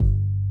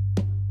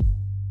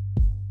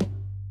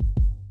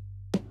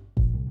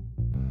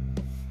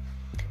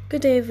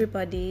Good day,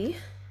 everybody.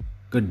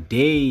 Good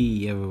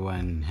day,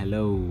 everyone.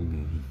 Hello.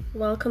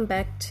 Welcome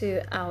back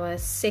to our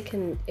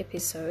second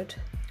episode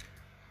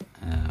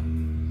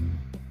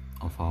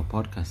Of our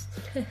podcast,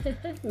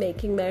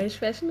 Making Marriage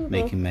Fashionable.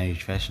 Making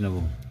Marriage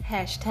Fashionable.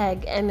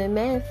 Hashtag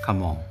MMF.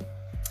 Come on.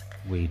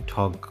 We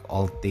talk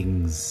all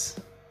things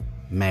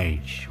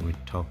marriage. We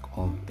talk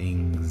all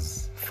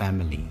things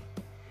family.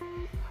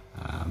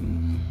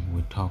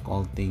 We talk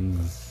all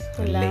things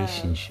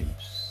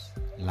relationships,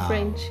 love,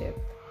 Friendship.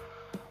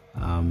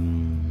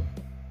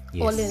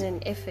 Yes. All in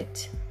an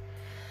effort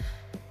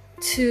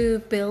to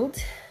build,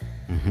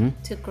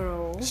 to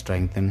grow,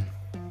 Strengthen.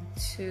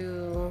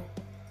 to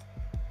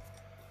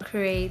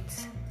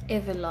create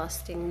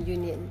everlasting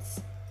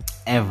unions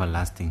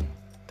Everlasting.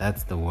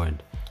 That's the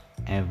word.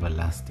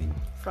 Everlasting.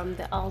 from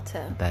the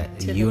altar The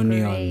to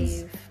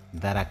unions the grave.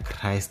 that are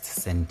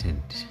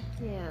Christ-centered.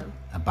 Yeah.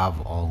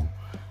 Above all,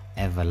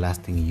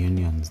 everlasting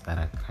unions that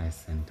are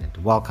Christ-centered.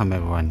 Welcome,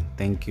 everyone.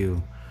 Thank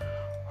you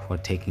for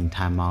taking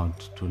time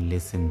out to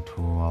listen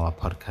to our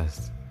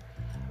podcast.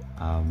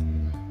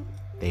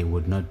 They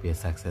would not be a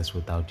success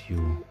without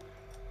you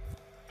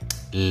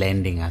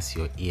lending us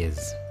your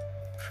ears.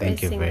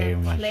 Thank you Pressing very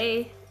that much.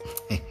 play.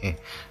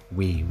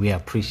 We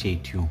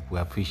appreciate you. We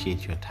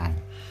appreciate your time.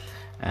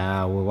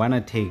 We want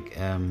to take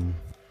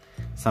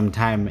some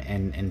time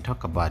and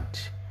talk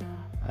about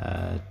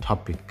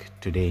topic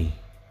today.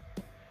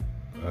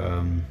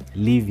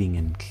 Living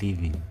and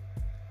cleaving.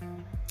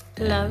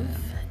 Love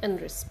and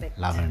respect.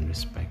 Love and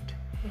respect.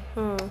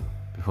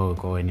 Before we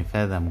go any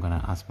further, I'm going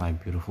to ask my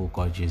beautiful,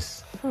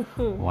 gorgeous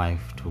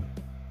wife to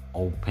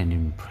open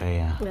in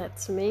prayer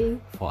That's me.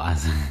 for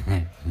us.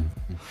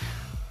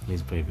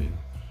 Please pray, baby.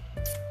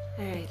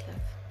 All right,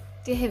 love.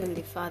 Dear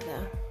Heavenly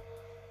Father,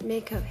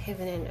 Maker of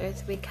heaven and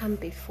earth, we come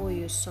before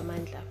you,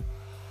 Somandla.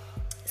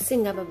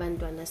 Singaba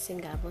bantwana,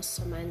 singabo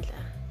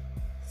Somandla.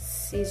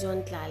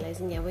 Sizondlala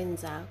ezinyaweni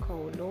zakho,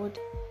 O Lord,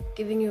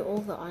 giving you all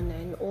the honor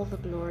and all the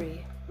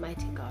glory,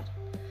 mighty God.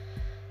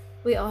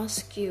 We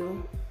ask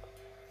you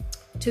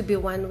to be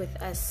one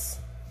with us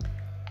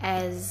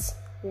as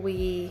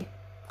we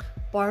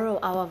borrow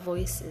our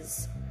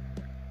voices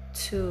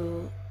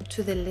to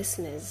the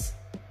listeners,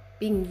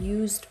 being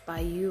used by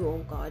you,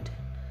 O God,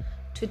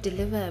 to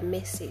deliver a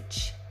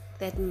message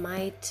that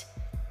might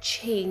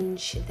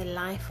change the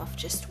life of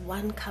just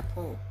one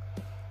couple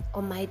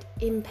or might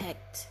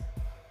impact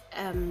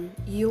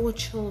your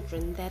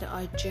children that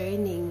are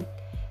journeying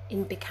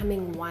in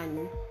becoming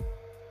one,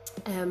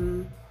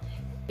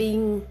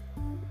 being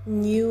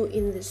new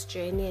in this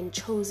journey and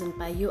chosen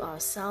by you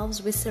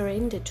ourselves. We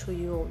surrender to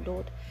you, O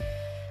Lord,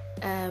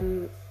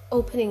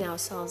 opening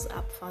ourselves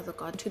up, Father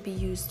God, to be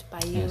used by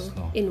you Yes,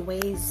 Lord. in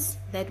ways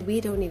that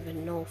we don't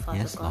even know, Father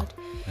Yes, God.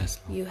 Lord. Yes,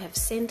 Lord. You have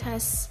sent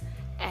us,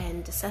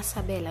 and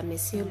sasabela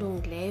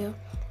mesiyolungileyo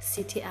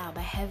sithi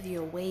Abba, have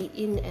your way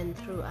in and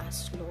through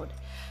us, Lord.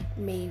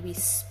 May we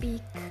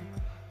speak,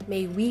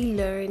 may we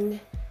learn,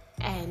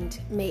 and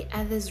may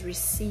others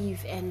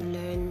receive and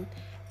learn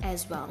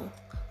as well.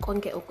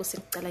 Konke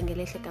okusicela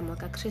ngelihle gama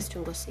kaKristu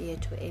Nkosi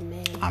yethu.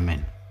 Amen.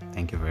 Amen.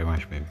 Thank you very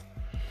much, baby.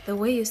 The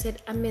way you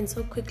said amen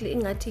so quickly,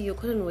 Ingati, you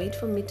couldn't wait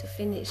for me to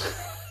finish.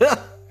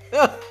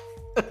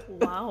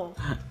 Wow.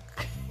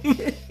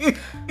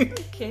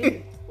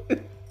 Okay.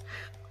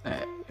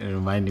 It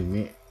reminded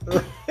me.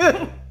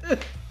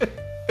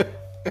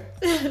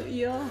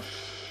 Yeah.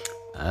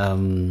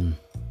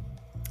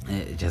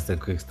 Just a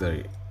quick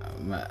story.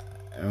 I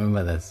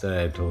remember that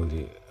story I told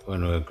you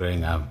when we were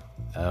growing up.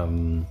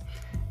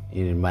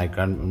 In my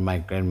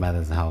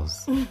grandmother's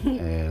house.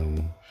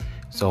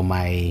 So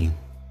my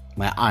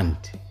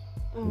aunt,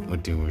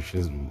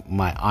 she's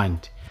my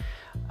aunt,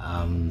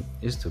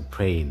 used to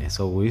pray.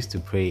 So we used to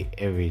pray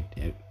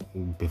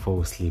before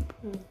we sleep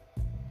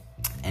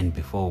and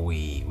before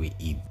we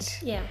eat.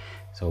 Yeah.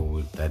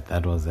 So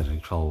that was a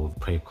ritual. We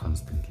pray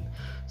constantly.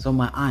 So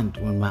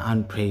when my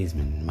aunt prays,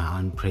 my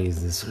aunt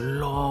prays these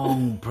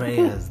long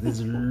prayers,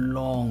 these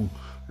long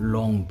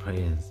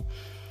prayers.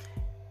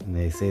 And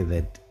they say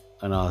that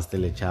when I was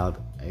still a child,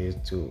 I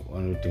used to,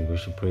 when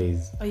she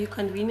prays. Are you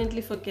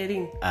conveniently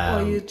forgetting? Or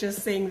are you just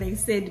saying they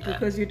said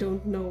because you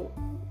don't know?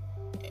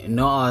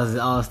 No, I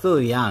was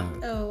still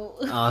young. Oh.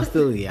 I was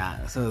still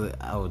young. So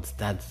I would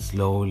start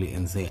slowly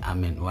and say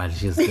Amen while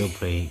she's still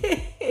praying.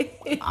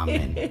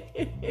 Amen.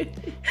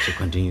 She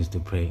continues to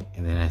pray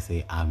and then I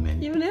say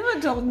Amen. You never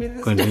told me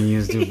this.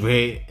 Continues to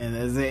pray and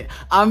I say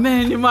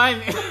Amen. You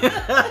mind?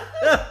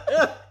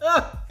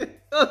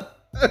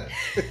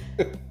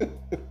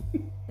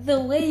 The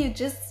way you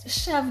just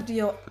shoved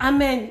your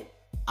amen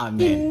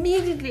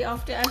immediately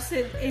after I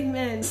said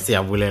amen.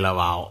 Siyabulela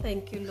wow.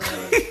 Thank you,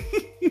 Lord.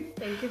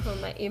 Thank you for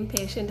my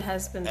impatient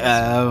husband.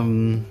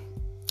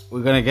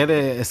 We're gonna get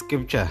a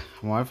scripture.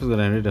 My wife is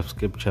gonna read a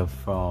scripture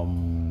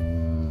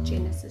from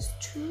Genesis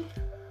 2.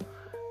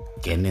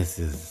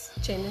 Genesis.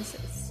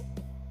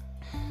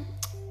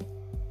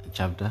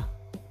 Chapter?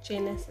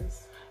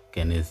 Genesis.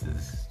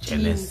 Genes.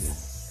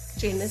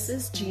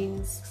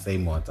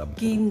 Same what's up.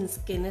 Genes.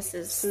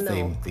 Genesis. No.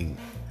 Same thing.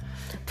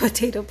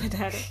 Potato.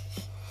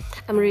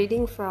 I'm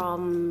reading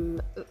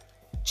from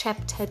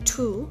chapter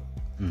 2,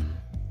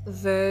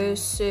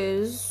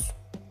 verses,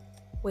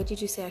 where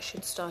did you say I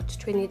should start?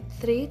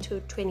 23 to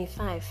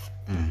 25.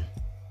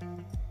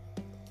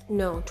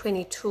 No,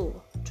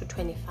 22 to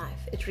 25.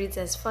 It reads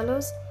as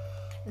follows.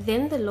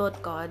 Then the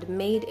Lord God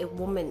made a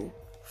woman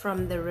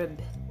from the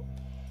rib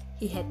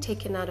he had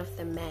taken out of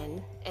the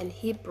man, and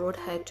he brought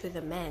her to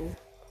the man.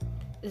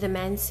 The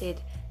man said,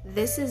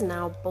 "This is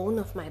now bone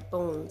of my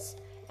bones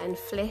and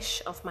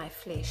flesh of my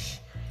flesh.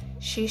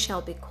 She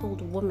shall be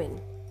called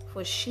woman,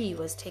 for she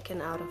was taken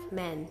out of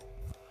man.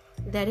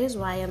 That is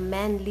why a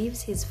man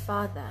leaves his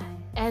father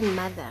and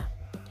mother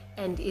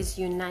and is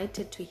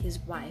united to his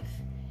wife,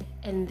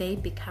 and they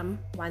become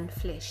one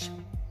flesh."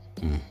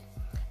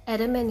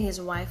 Adam and his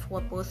wife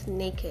were both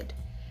naked,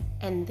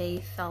 and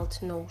they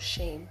felt no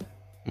shame.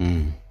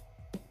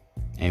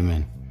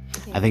 Amen.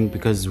 I think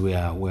because we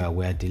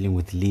are dealing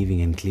with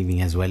living and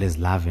cleaving as well as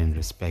love and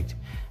respect,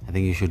 I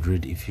think you should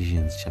read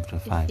Ephesians chapter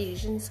 5.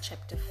 Ephesians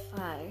chapter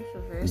 5,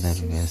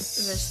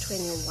 verse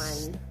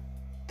 21.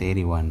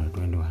 31 or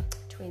 21?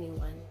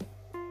 21.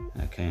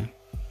 Okay.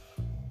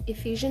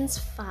 Ephesians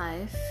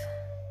 5,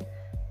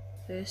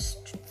 verse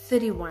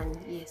 31.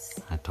 Yes.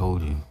 I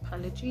told you.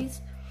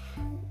 Apologies.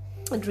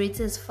 It reads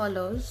as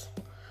follows.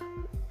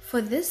 For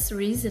this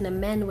reason a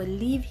man will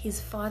leave his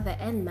father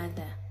and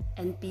mother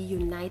and be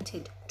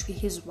united to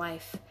his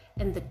wife,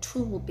 and the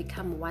two will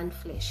become one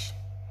flesh.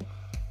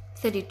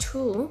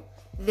 32.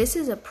 This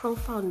is a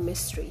profound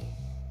mystery,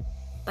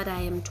 but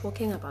I am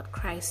talking about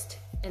Christ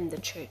and the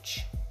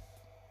church.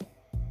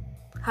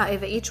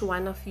 However, each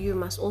one of you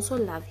must also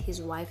love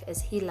his wife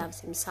as he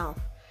loves himself,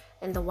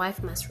 and the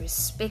wife must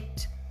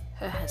respect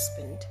her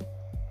husband.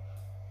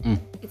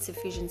 It's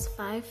Ephesians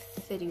 5,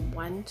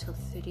 31 till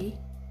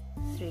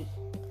 33.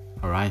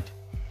 All right.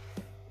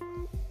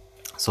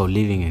 So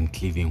living and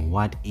cleaving.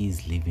 What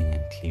is living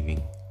and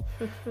cleaving?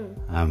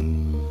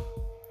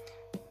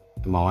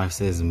 My wife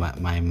says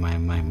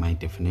my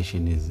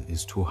definition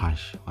is too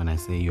harsh when I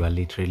say you are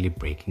literally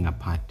breaking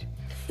apart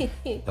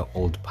the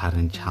old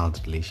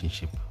parent-child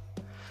relationship.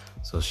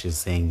 So she's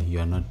saying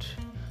you're not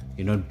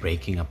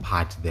breaking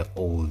apart the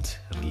old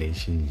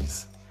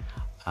relations,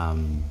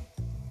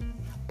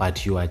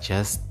 but you are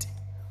just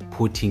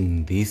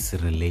putting this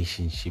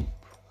relationship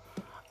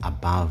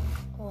above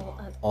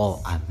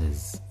all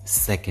others,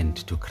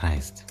 second to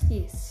Christ.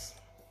 Yes.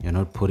 You're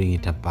not putting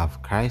it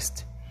above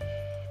Christ,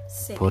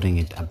 putting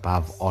it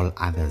above all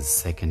others,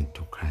 second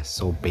to Christ.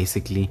 So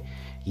basically,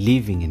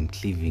 living and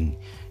cleaving,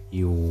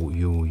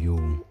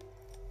 you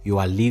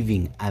are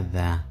leaving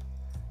other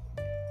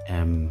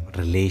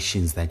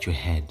relations that you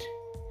had,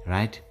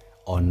 right?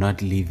 Or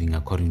not living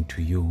according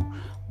to you,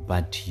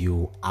 but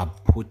you are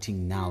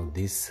putting now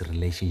this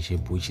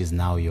relationship, which is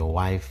now your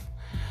wife,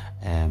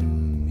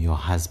 your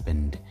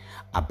husband,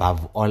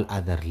 above all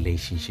other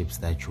relationships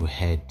that you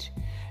had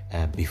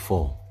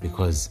before.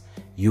 Because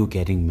you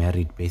getting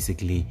married,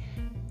 basically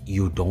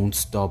you don't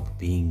stop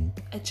being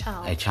a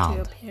child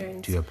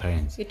to your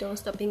parents. You don't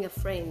stop being a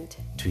friend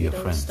to your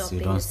friends.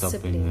 You don't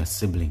stop being a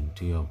sibling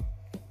to your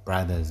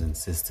brothers and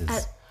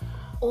sisters.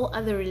 All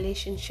other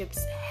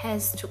relationships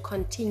has to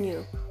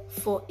continue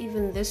for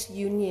even this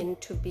union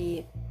to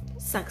be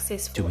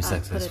successful.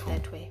 I'll put it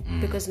that way.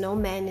 Because no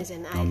man is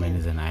an island. No man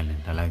is an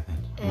island. I like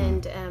that.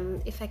 And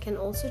if I can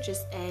also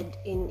just add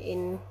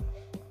in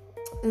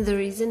the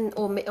reason,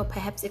 or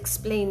perhaps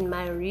explain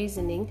my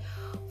reasoning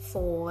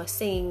for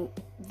saying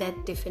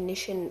that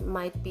definition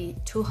might be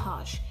too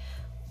harsh.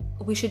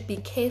 We should be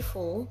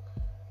careful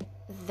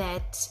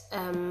that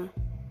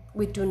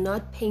we do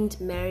not paint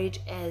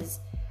marriage as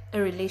a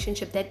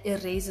relationship that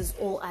erases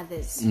all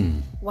others.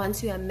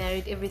 Once you are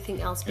married, everything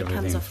else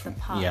becomes of the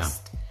past. Yeah.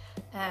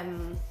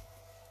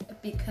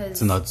 Because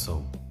it's not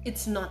so.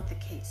 It's not the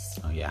case.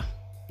 Oh yeah.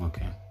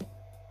 Okay.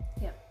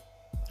 Yeah.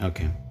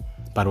 Okay.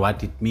 But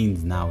what it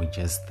means now is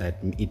just that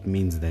it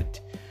means that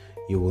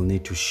you will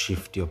need to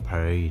shift your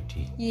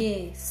priority.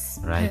 Yes.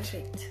 Right?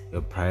 Perfect.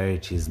 Your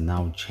priorities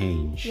now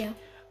change. Yeah.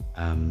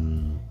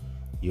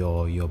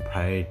 Your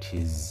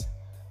priorities,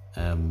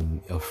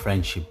 your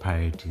friendship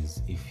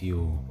priorities, if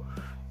you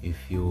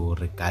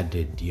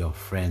regarded your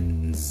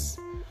friends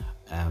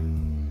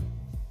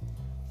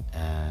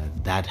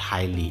that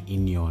highly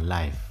in your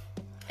life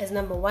as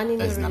number one in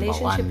your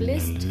relationship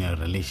list, in your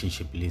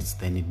relationship list,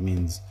 then it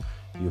means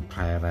you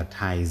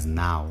prioritize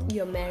now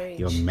your marriage,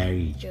 your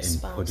and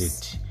spouse, put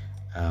it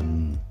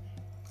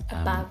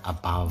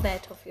above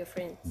that of your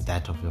friends,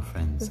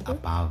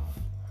 above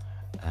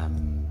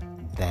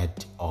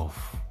that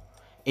of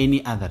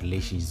any other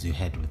relations you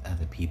had with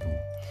other people.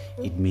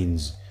 It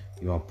means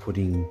you are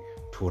putting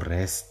to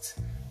rest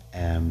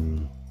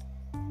any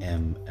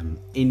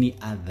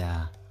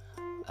other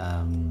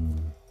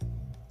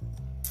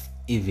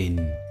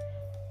even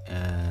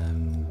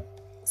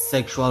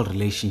sexual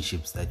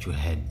relationships that you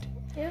had.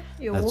 Yeah,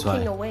 you're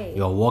walking away.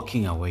 You're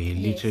walking away.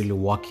 You're literally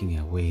walking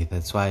away.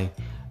 That's why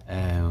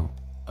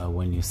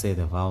when you say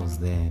the vows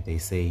there, they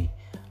say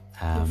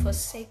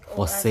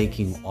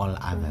forsaking all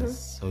others.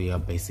 So you're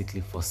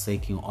basically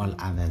forsaking all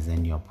others,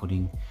 and you're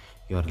putting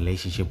your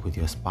relationship with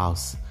your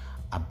spouse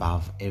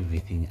above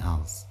everything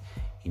else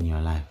in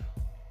your life.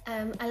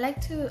 I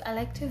like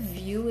to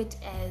view it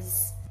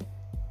as,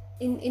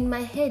 in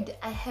my head,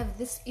 I have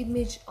this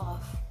image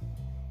of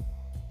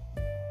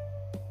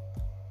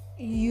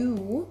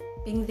you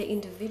being the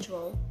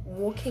individual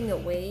walking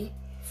away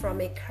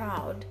from a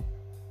crowd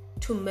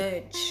to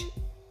merge,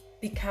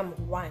 become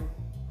one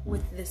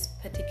with this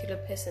particular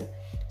person.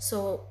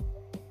 So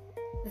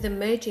the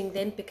merging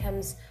then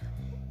becomes,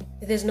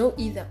 there's no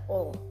either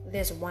or,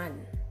 there's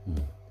one.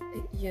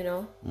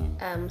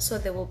 So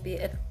there will be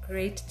a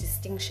great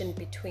distinction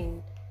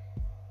between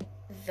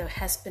the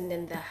husband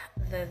and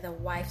the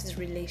wife's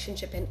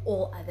relationship and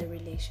all other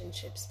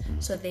relationships.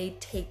 So they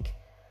take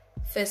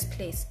first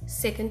place,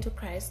 second to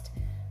Christ,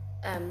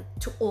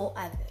 to all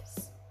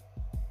others.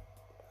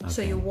 Okay.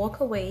 So you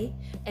walk away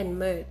and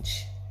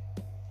merge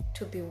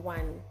to be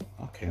one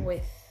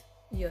with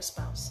your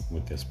spouse.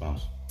 With your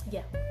spouse.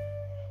 Yeah.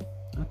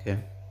 Okay.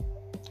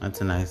 That's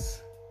a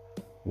nice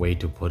way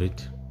to put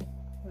it.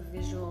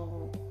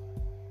 Visual.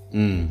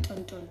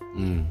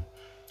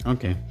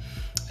 Okay.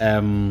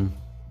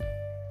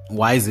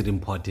 Why is it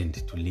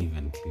important to live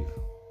and cleave?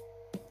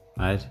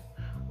 Right?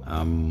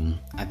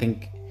 I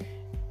think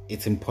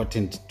it's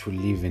important to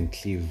live and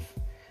cleave,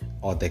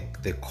 or the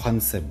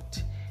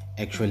concept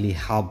actually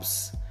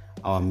helps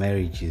our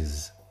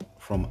marriages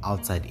from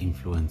outside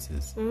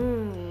influences,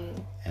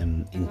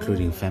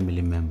 including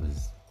family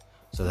members.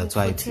 So that's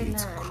why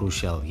it's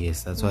crucial.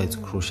 Yes, that's why it's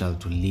crucial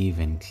to live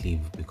and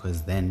cleave,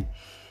 because then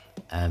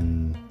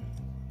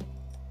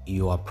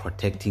you are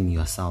protecting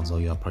yourselves, or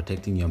you are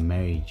protecting your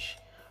marriage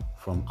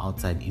from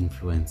outside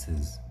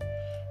influences.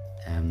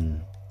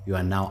 You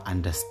are now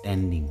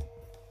understanding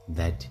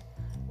that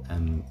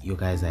you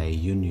guys are a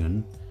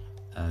union,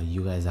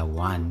 you guys are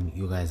one,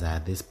 you guys are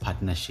this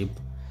partnership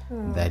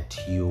that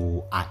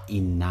you are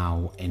in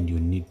now, and you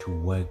need to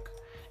work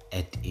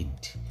at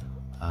it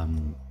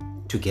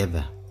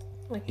together,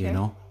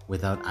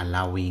 without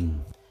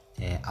allowing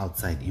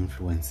outside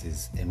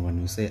influences. And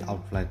when we say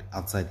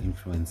outside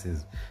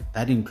influences,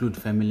 that include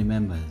family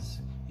members,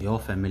 your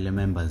family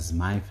members,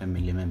 my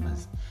family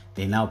members.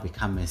 They now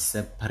become a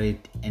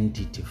separate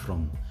entity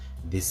from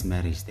this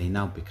marriage. They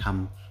now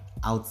become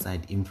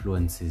outside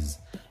influences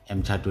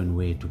emtshadweni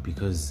wethu,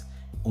 because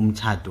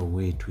umtshado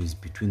wethu is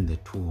between the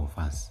two of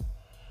us.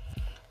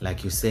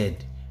 Like you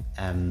said,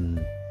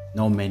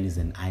 no man is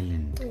an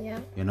island.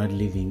 You're not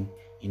living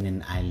in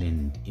an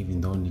island,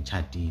 even though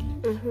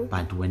nichadile.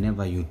 But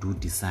whenever you do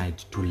decide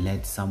to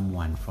let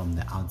someone from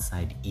the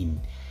outside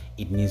in,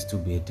 it needs to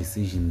be a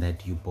decision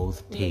that you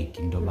both take.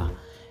 You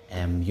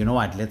know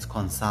what? Let's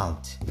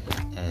consult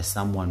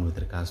someone with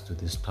regards to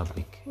this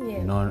topic.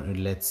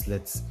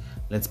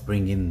 Let's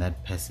bring in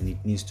that person.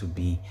 It needs to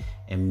be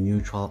a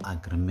mutual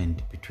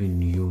agreement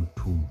between you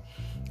two.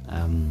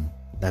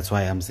 That's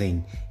why I'm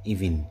saying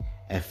even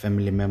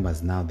family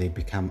members now, they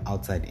become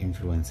outside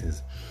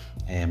influences.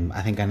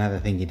 I think another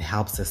thing, it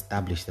helps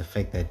establish the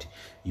fact that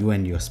you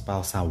and your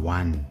spouse are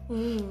one.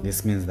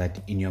 This means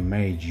that in your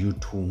marriage, you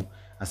two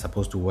are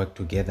supposed to work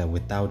together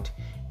without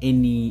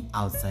any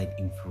outside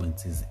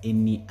influences,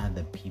 any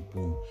other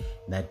people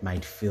that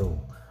might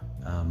feel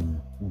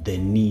the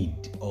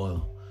need,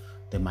 or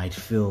they might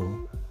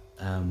feel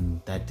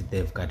that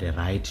they've got a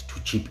right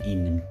to chip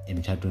in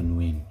emtshadweni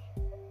wenu.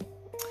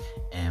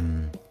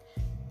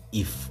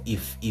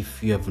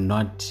 If you have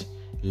not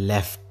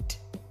left,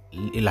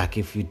 like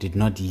if you did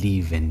not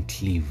leave and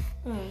cleave,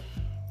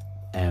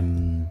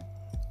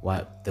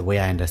 the way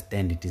I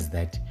understand it is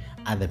that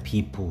other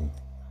people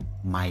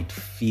might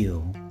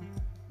feel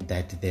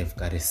that they've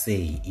got a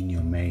say in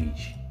your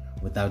marriage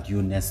without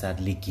you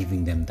necessarily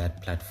giving them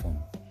that platform.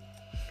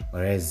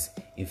 Whereas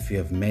if you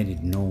have made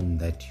it known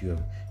that you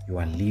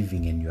are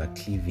leaving and you are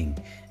cleaving,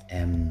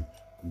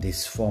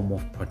 this form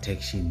of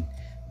protection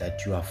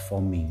that you are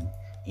forming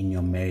in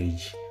your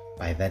marriage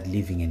by that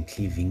living and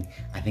cleaving,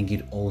 I think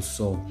it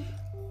also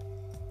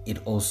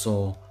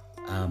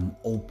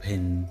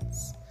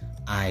opens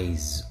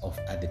eyes of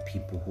other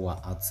people who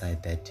are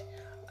outside, that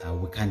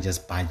we can't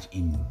just barge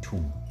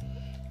into.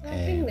 I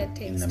think that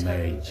takes in the time.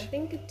 marriage. I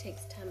think it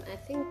takes time. I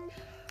think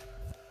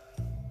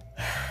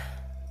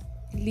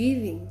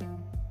leaving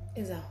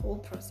is a whole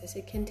process.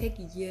 It can take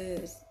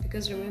years,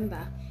 because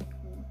remember,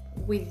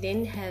 we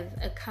then have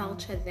a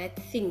culture that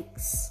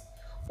thinks,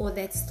 or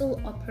that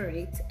still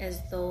operates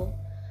as though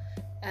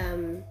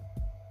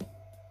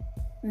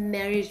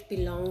marriage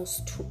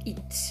belongs to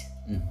it,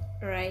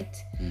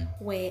 right?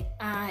 Where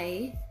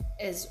I,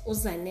 as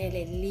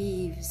Uzanele,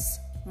 leaves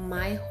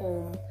my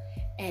home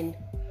and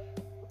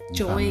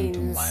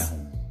joins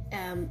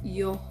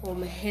your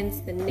home,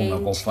 hence the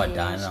name change,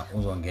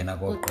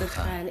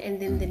 and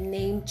then the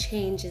name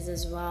changes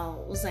as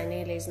well.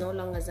 Uzanele is no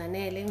longer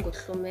Zanele,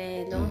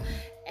 Ngohlumelo,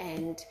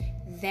 and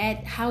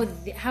that how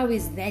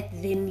is that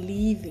then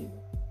leaving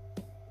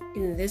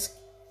in this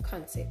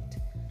concept?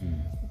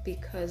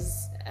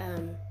 Because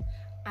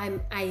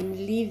I'm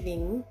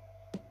leaving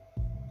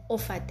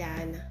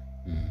ofadana,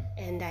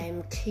 and I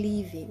am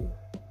cleaving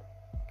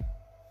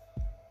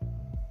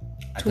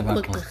to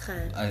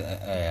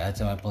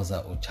Athi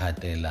maxhosa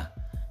utshatela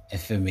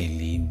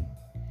efemelini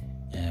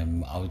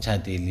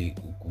awutshateli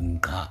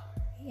kumqa.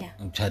 Yeah,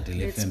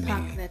 Utshatele let's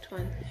park efemeli. that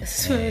one.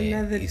 It's for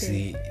another You day.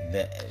 see,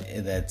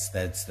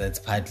 that's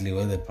partly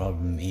where the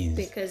problem is.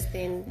 Because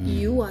then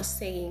you are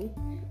saying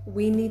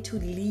we need to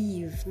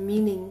leave,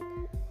 meaning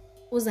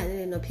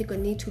Uzanele no Pico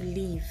need to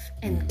leave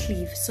and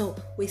cleave. So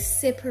we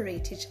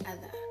separate each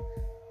other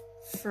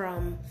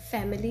from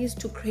families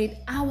to create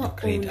our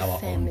Create own our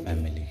family. own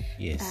family.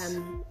 Yes.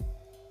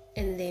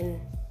 And then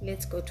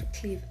let's go to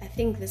cleave. I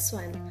think this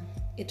one,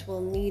 it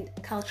will need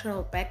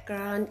cultural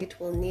background. It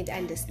will need It will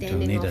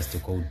understanding need of us to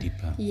go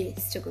deeper.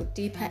 yes, to go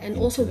deeper, and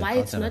also the why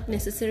it's cultural not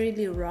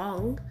necessarily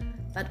wrong,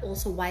 but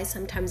also why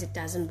sometimes it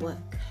doesn't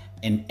work.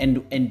 And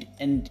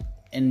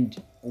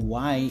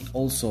why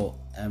also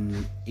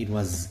it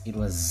was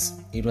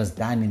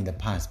done in the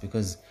past,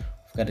 because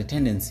we've got a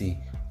tendency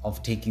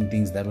of taking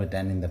things that were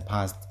done in the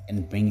past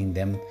and bringing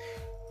them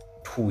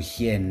to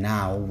here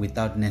now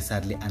without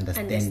necessarily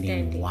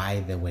understanding why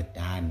they were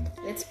done.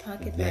 Let's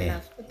park it, There. my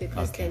love,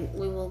 because Okay. then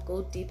we will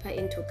go deeper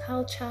into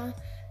culture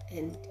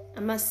and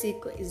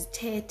amasiko is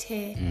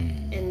tete,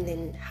 and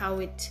then how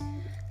it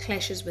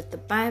clashes with the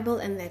Bible,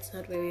 and that's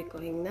not where we're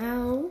going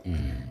now.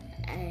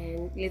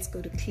 And let's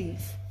go to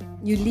cleave.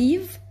 You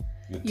leave,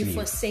 you cleave.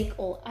 forsake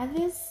all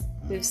others.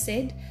 We've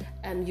said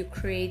you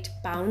create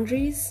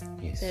boundaries.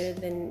 Yes.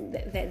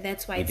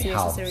 That's why it's It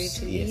helps. necessary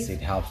to leave. Yes,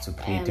 it helps to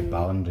create a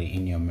boundary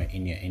in your marriage.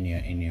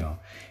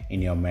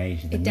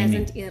 The It meaning-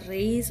 doesn't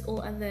erase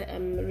all other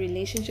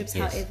relationships.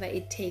 Yes. However,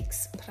 it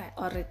takes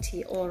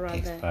priority, or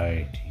takes rather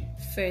priority.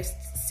 first,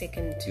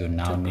 second. You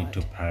now need God.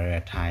 to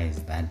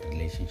prioritize that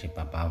relationship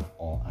above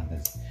all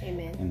others.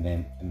 Amen. And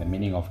then the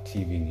meaning of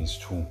cleaving is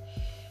to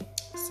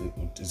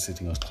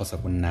sitting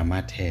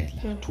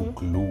kunamathela, to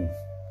glue,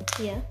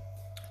 Yeah.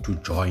 to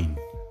join,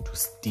 to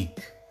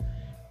stick,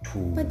 to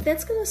But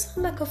that's gonna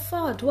sound like a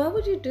fart. Why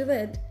would you do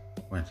that?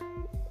 what?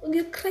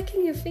 You're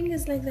cracking your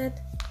fingers like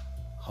that.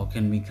 How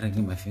can me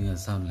cracking my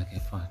fingers sound like a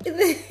fart?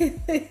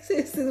 This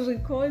is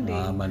recording.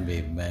 Man,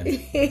 babe, man.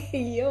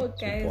 Yo,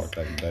 guys, Support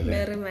like that.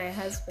 marry my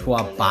husband. To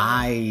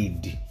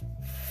abide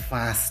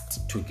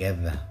fast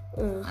together.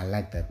 I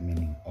like that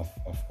meaning of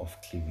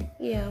cleaving.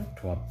 Yeah.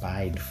 To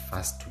abide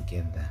fast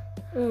together.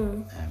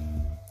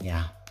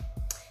 Yeah.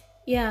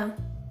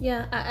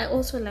 Yeah. I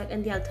also like,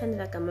 and the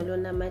alternative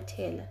gamalona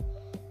matela,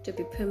 to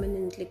be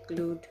permanently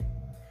glued.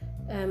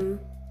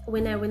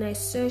 When I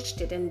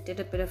searched it and did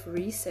a bit of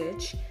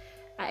research,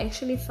 I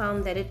actually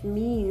found that it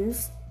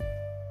means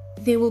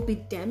there will be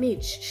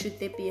damage should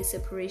there be a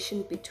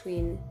separation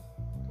between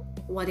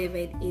whatever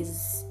it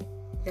is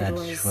that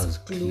was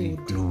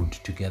glued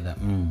together.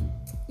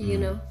 You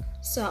know.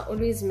 So I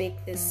always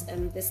make this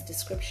this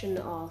description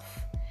of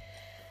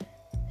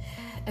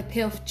a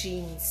pair of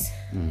jeans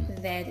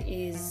that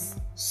is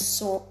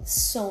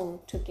sewn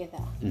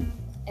together,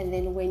 and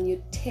then when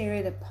you tear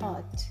it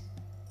apart,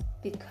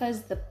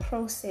 because the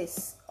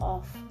process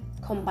of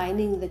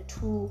combining the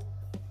two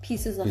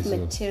pieces of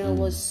material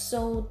was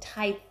so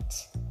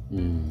tight,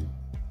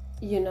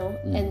 you know,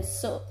 and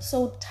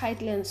so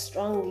tightly and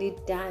strongly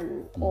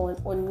done or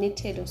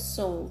knitted or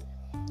sewn,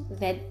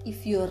 that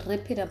if you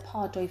rip it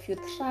apart or if you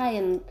try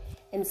and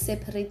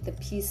separate the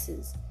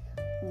pieces,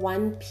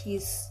 one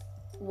piece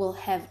will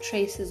have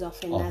traces of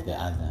another. Of the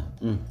other.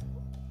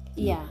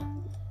 Yeah.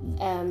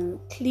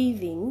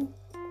 Cleaving,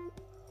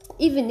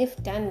 even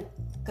if done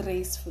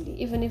gracefully,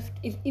 even if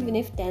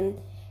done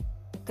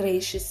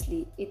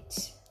graciously,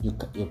 You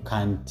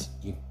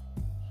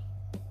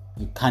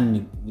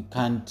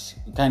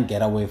can't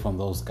get away from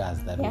those scars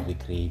that will be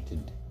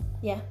created.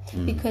 yeah,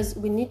 because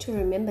we need to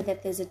remember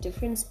that there's a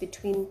difference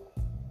between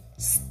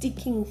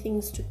sticking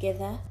things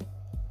together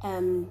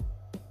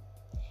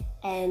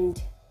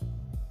and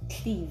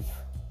cleave.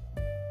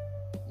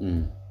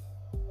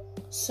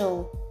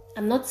 So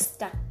I'm not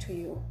stuck to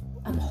you.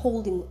 I'm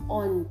holding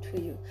on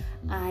to you.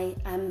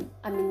 I'm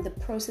in the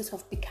process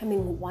of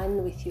becoming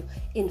one with you.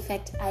 In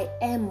fact, I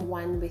am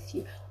one with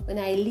you. When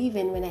I leave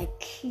and when I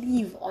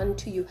cleave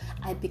onto you,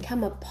 I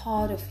become a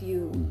part of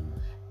you.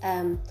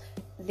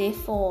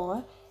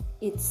 Therefore,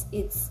 it's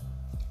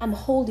I'm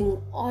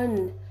holding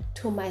on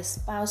to my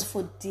spouse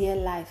for dear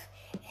life.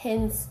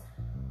 Hence,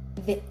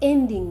 the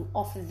ending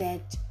of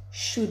that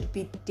should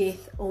be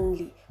death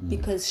only.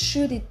 Because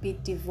should it be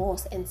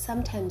divorce, and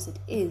sometimes it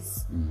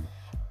is,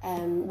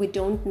 we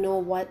don't know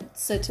what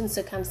certain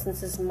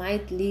circumstances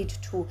might lead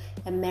to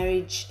a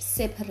marriage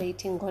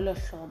separating golo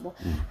hlobo.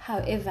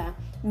 However,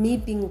 me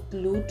being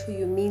glued to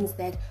you means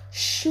that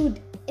should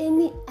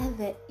any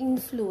other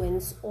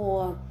influence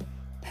or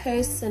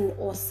person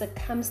or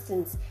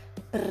circumstance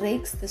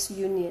breaks this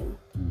union,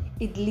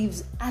 it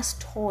leaves us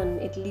torn,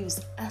 it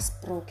leaves us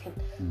broken.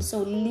 So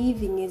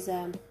leaving is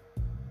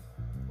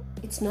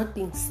it's not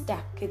being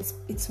stuck, it's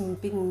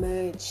being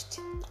merged.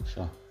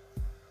 Sure.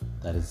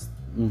 That is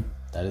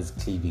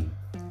cleaving.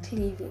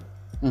 Cleaving.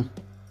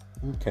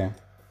 Okay.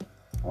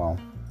 Wow.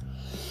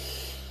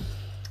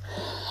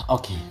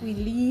 Okay. We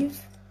live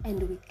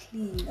and we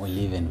cleave. We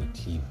live and we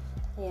cleave.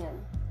 Yeah.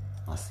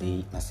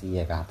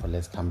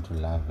 Let's come to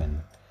love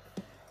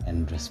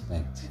and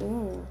respect.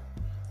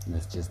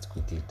 Let's just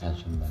quickly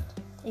touch on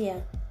that. Yeah.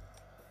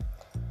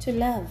 To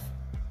love.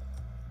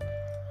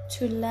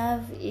 To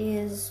love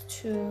is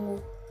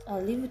to...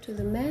 I'll leave it to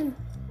the man.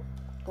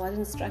 God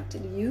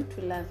instructed you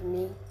to love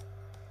me.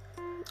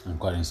 And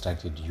God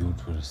instructed you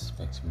to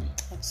respect me.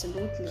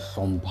 Absolutely.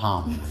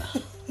 Sonpam.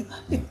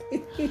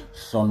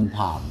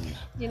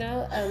 You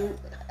know,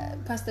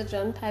 Pastor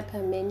John Piper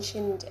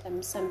mentioned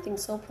something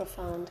so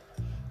profound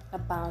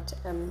about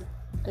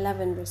love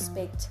and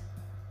respect.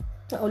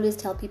 I always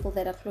tell people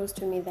that are close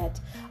to me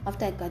that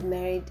after I got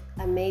married,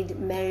 I made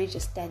marriage a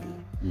study.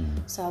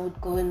 So I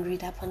would go and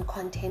read up on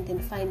content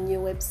and find new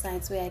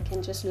websites where I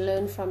can just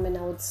learn from, and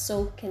I would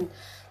soak and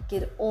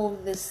get all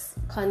this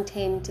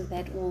content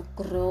that will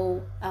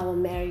grow our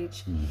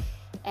marriage.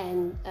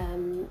 And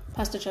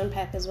Pastor John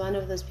Piper is one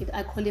of those people.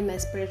 I call him my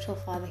spiritual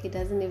father. He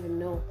doesn't even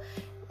know.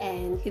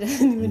 And he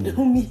doesn't even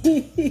know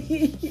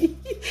me.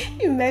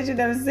 Imagine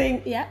I was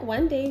saying, yeah,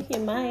 one day he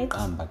might.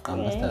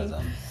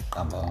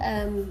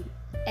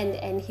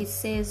 And he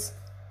says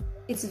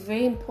it's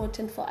very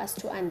important for us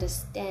to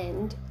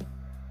understand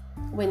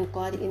when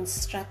God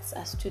instructs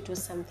us to do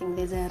something,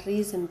 there's a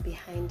reason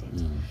behind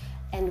it.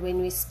 And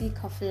when we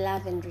speak of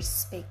love and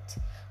respect,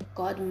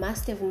 God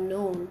must have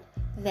known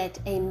that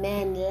a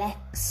man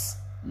lacks.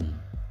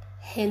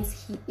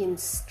 Hence, he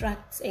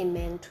instructs a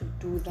man to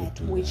do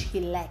that which he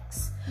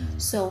lacks.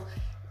 So,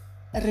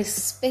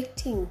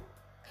 respecting.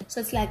 So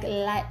it's like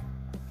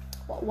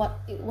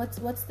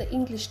what's the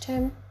English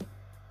term?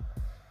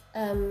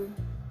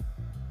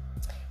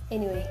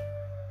 Anyway,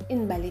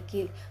 in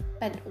Balekil.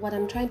 But what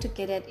I'm trying to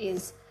get at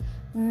is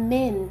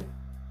men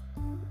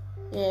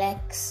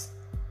lacks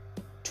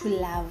to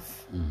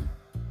love.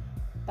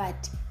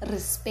 But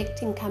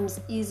respecting comes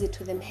easy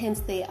to them, hence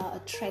they are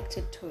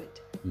attracted to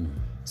it.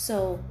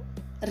 So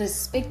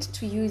respect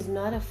to you is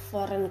not a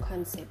foreign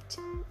concept,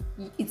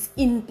 it's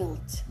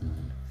inbuilt.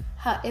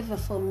 However,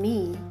 for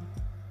me,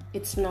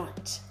 it's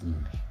not.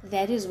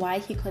 That is why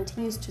he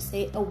continues to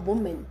say a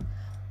woman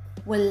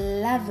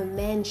will love a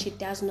man she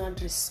does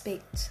not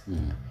respect.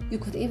 You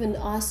could even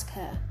ask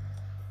her,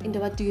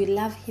 what do you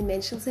love him?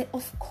 And she'll say,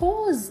 of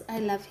course I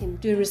love him.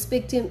 Do you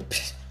respect him?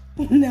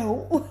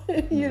 No.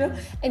 You know,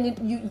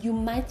 and you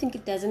might think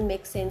it doesn't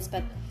make sense,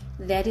 but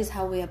that is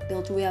how we are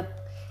built.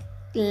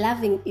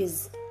 Loving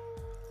is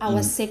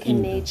our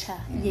second nature.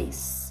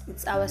 Yes,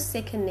 it's our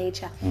second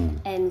nature.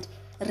 And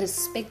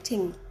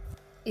respecting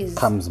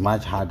comes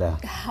much harder.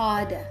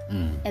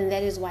 And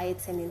that is why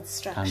it's an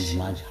instruction. Comes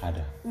much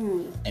harder.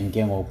 And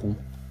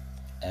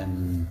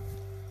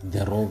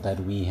the role that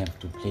we have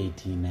to play,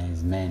 Tina,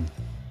 as men,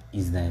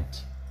 is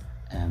that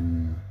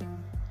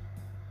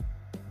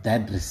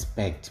that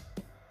respect,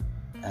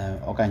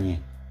 okanye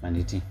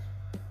manditi,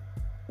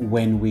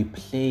 when we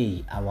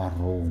play our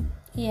role,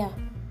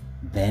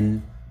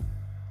 then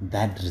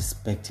that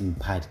respecting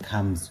part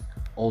comes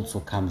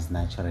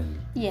naturally.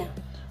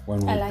 When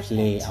we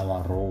play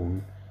our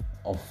role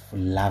of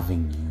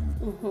loving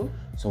you.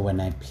 So when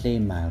I play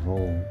my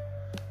role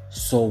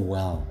so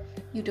well,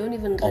 you don't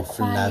even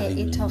require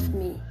it of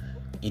me.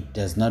 It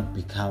does not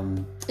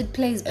become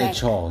a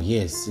chore.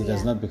 Yes, it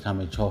does not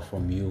become a chore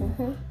from you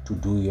to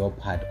do your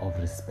part of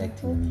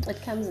respecting me.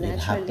 It comes naturally. It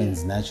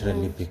happens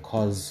naturally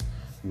because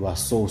you are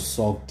so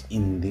soaked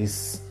in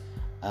this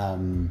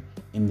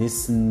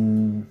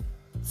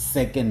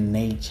second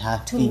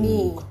nature to thing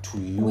me, to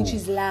you, which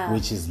is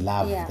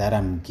love that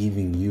I'm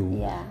giving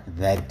you.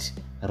 That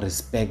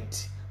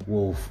respect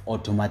will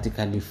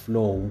automatically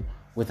flow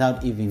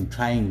without even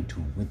trying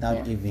to,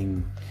 without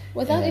even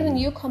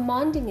you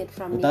commanding it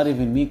from without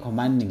even me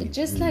commanding it.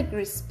 Just like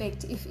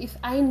respect, if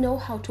I know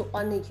how to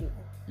honor you,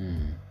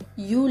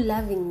 you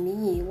loving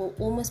me will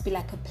almost be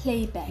like a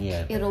playback.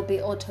 It'll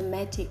be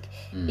automatic.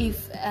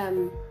 If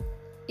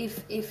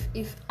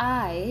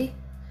I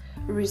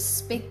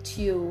respect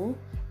you,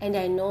 and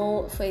I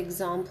know, for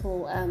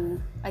example,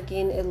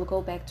 again, it'll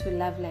go back to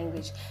love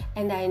language,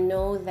 and I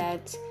know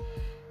that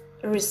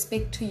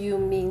respect to you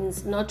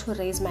means not to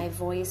raise my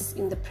voice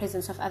in the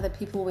presence of other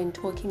people when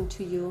talking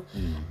to you,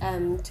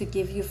 to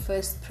give you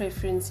first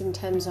preference in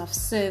terms of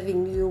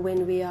serving you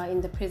when we are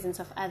in the presence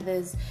of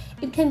others.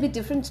 It can be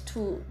different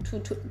to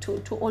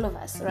all of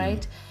us,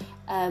 right?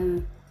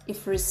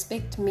 If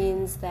respect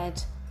means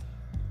that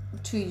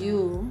to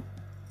you,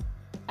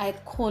 I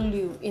call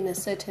you in a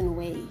certain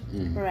way,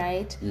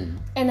 right?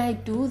 And I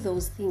do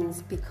those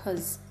things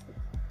because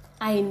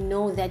I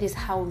know that is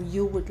how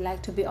you would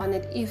like to be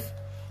honored. If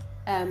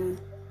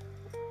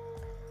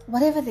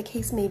whatever the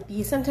case may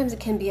be, sometimes it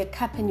can be a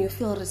cup and you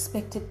feel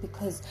respected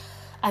because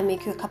I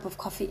make you a cup of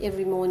coffee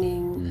every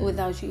morning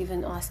without you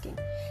even asking.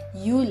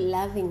 You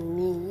loving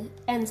me,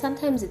 and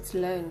sometimes it's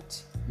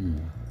learned,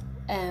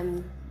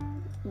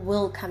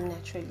 will come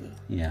naturally.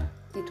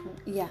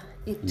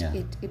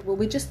 It will.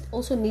 We just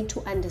also need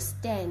to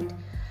understand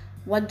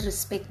what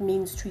respect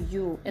means to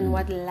you and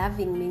what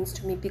loving means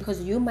to me,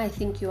 because you might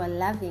think you are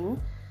loving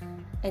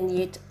and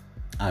yet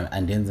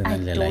andenze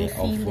ngendlela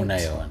ofuna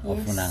yona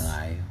ofuna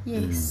ngayo.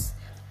 Yes.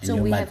 And So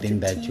you we might have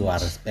think to that you are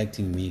teach.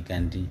 respecting me,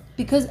 Gandhi.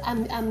 Because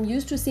I'm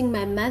used to seeing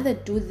my mother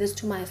do this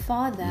to my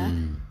father,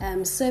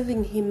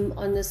 serving him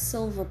on a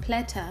silver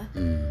platter,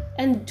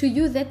 and to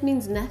you that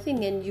means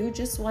nothing, and you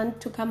just want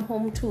to come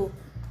home to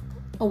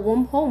a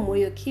warm home where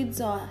your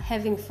kids are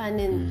having fun,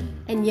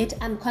 and yet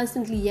I'm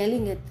constantly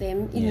yelling at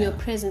them in your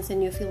presence,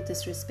 and you feel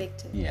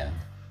disrespected. Yeah.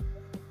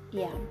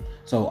 Yeah.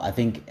 So I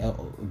think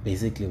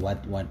basically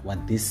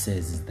what this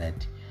says is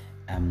that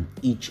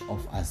each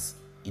of us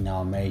in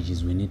our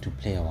marriages, we need to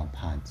play our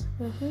parts,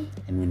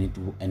 and we need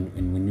to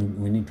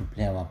we need to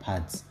play our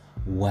parts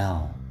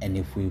well. And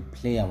if we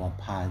play our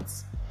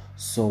parts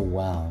so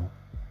well,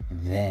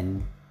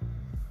 then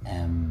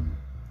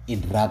it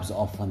rubs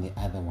off on the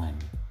other one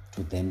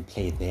to then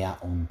play their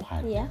own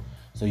part. Yeah.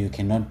 So you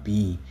cannot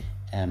be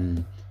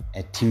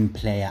a team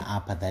player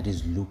upper that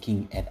is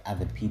looking at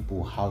other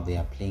people how they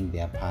are playing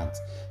their parts.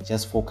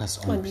 Just focus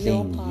on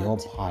playing your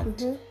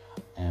part.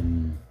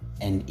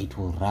 And it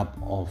will rub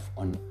off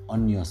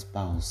on your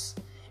spouse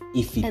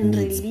if it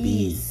needs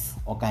be.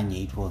 Okay,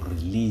 it will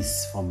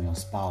release from your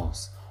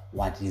spouse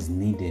what is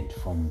needed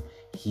from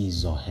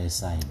his or her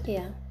side.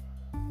 Yeah.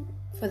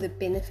 For the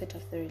benefit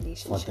of the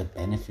relationship. For the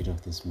benefit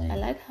of this marriage. I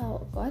like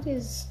how God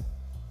has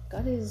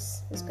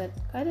got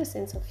quite a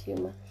sense of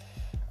humor.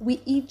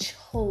 We each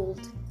hold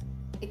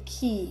a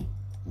key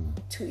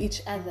to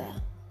each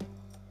other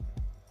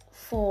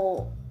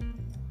for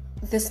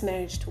this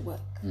marriage to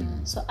work.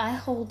 So I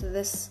hold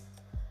this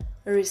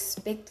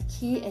respect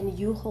key, and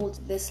you hold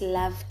this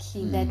love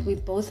key that we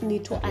both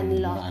need to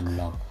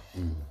unlock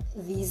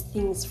these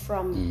things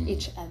from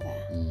each other.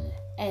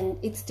 And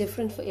it's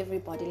different for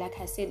everybody. Like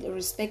I said,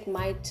 respect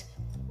might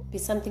be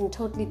something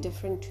totally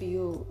different to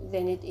you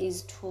than it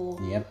is to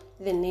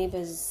the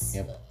neighbors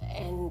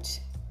and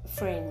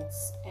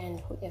friends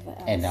and whoever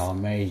else. And our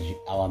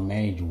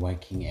marriage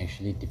working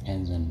actually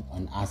depends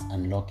on us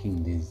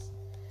unlocking these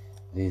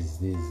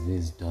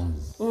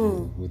doors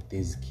with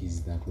these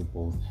keys that we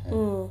both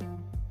have.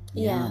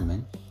 Yeah,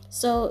 man.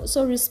 So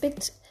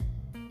respect,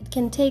 it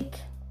can take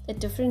a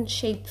different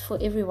shape for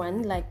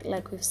everyone.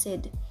 Like we've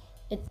said,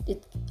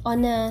 it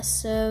honor,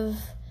 serve,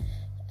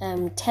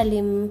 tell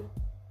him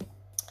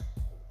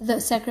the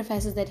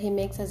sacrifices that he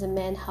makes as a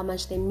man, how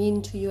much they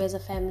mean to you as a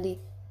family.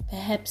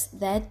 Perhaps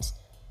that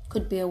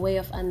could be a way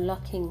of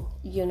unlocking,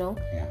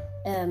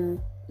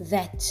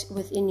 that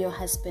within your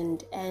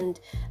husband. And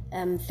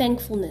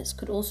thankfulness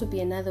could also be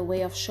another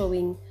way of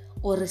showing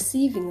or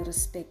receiving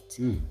respect.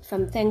 If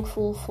I'm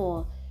thankful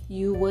for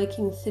you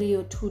working 3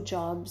 or 2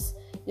 jobs,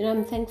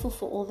 I'm thankful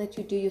for all that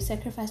you do. You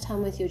sacrifice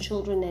time with your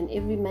children, and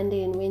every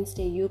Monday and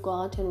Wednesday you go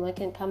out and work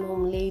and come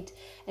home late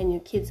and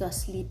your kids are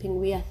sleeping.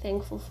 We are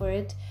thankful for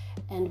it,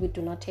 and we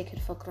do not take it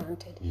for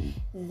granted.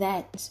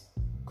 That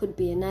could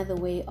be another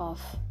way of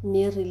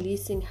me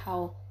releasing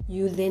how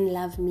you then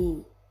love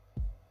me.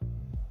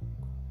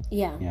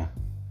 Yeah.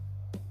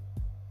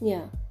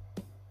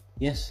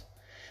 Yes.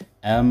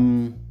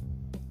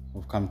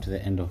 We've come to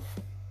the end of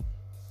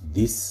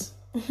this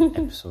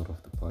episode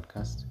of the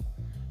podcast.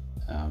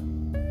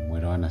 We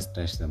don't want to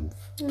stretch them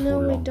too long. No,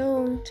 we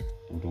don't.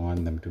 We don't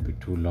want them to be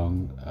too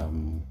long.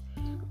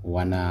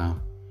 Wanna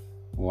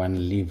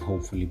leave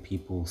hopefully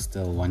people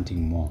still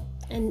wanting more.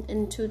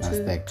 And to talk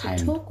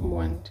we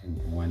more.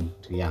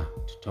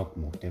 To talk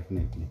more,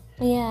 definitely.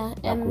 Yeah.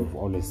 Like we've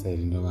always said,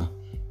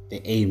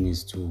 the aim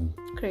is to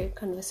create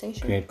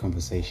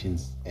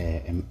conversations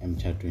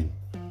emchatweni,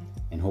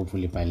 and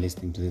hopefully by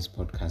listening to this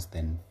podcast,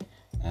 then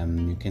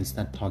you can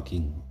start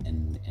talking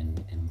and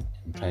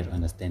try to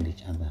understand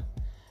each other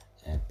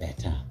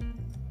better.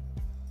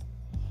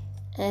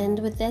 And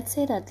with that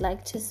said, I'd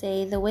like to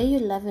say the way you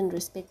love and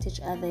respect each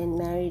other in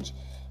marriage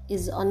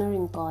is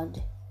honoring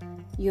God.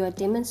 You are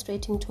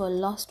demonstrating to a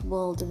lost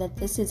world that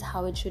this is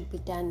how it should be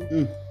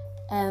done.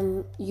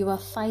 You are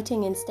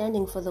fighting and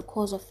standing for the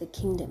cause of the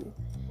kingdom.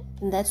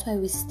 And that's why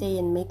we stay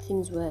and make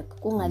things work.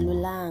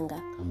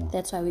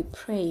 That's why we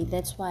pray.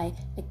 That's why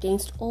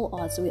against all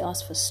odds we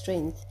ask for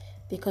strength,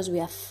 because we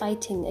are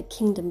fighting a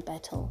kingdom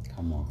battle.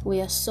 We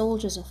are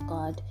soldiers of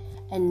God,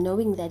 and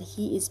knowing that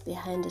He is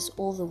behind us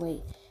all the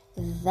way,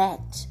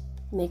 that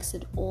makes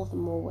it all the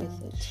more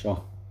worth it.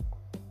 Sure.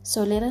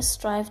 So let us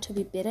strive to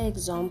be better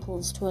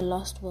examples to a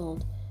lost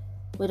world.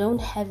 We don't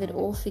have it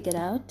all figured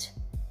out.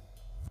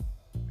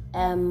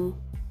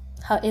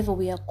 However,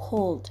 we are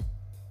called,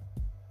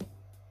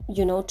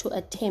 to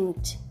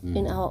attempt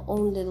in our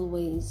own little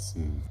ways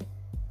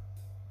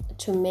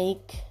to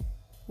make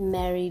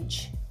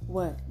marriage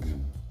work.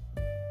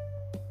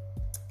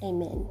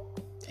 Amen.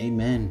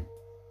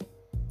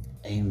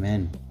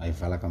 I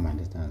feel like I'm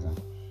understanding.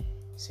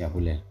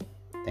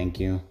 Thank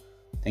you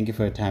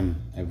for your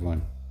time,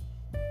 everyone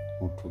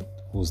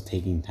who's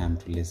taking time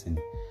to listen.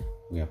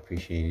 We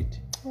appreciate it.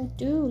 I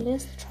do.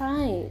 Let's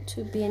try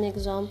to be an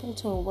example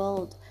to a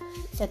world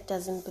that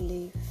doesn't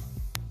believe.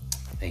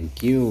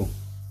 Thank you.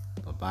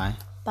 Bye-bye.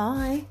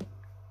 Bye.